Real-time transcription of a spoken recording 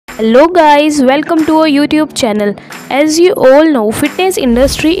Hello guys, welcome to our YouTube channel. As you all know, fitness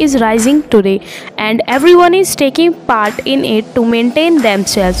industry is rising today and everyone is taking part in it to maintain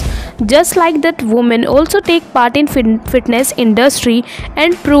themselves. Just like that, women also take part in fitness industry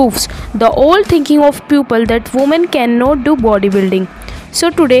and proves the old thinking of people that women cannot do bodybuilding.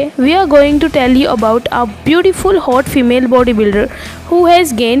 So today we are going to tell you about a beautiful hot female bodybuilder who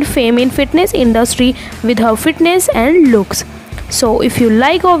has gained fame in fitness industry with her fitness and looks. So if you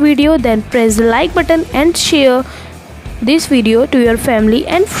like our video, then press the like button and share this video to your family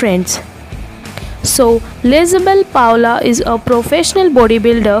and friends. So Labelle Paula is a professional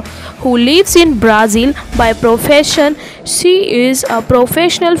bodybuilder who lives in Brazil by profession. She is a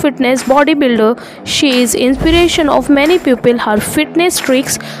professional fitness bodybuilder. She is inspiration of many people. Her fitness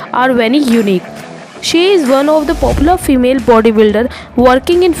tricks are very unique. She is one of the popular female bodybuilder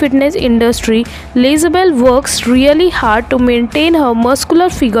working in fitness industry. Labelle works really hard to maintain her muscular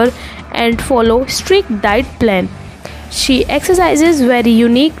figure and follow strict diet plan. She exercises very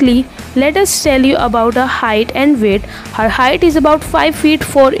uniquely. Let us tell you about her height and weight. Her height is about 5 feet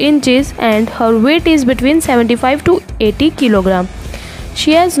 4 inches and her weight is between 75 to 80 kg.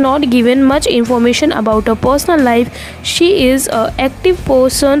 She has not given much information about her personal life. She is an active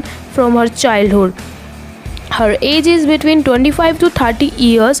person from her childhood. Her age is between 25 to 30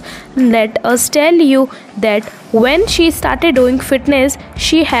 years. Let us tell you that when she started doing fitness,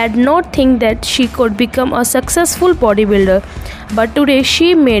 she had not think that she could become a successful bodybuilder. But today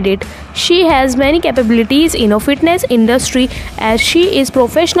she made it. She has many capabilities in a fitness industry as she is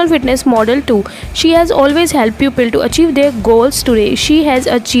professional fitness model too. She has always helped people to achieve their goals. Today she has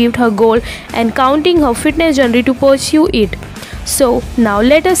achieved her goal and counting her fitness journey to pursue it. So now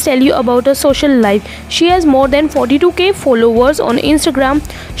let us tell you about her social life. She has more than 42k followers on Instagram.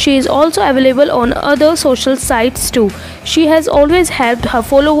 She is also available on other social sites too. She has always helped her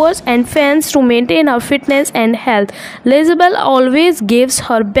followers and fans to maintain her fitness and health. Labelle always gives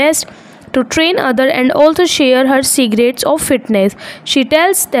her best to train others and also share her secrets of fitness. She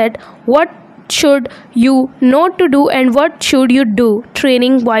tells that what should you not to do and what should you do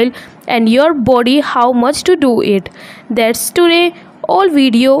training while and your body how much to do it. That's today all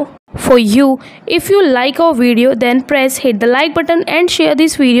video for you. If you like our video, then hit the like button and share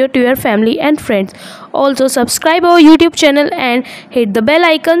this video to your family and friends. Also subscribe our YouTube channel and hit the bell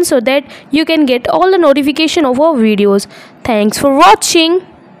icon so that you can get all the notification of our videos. Thanks for watching.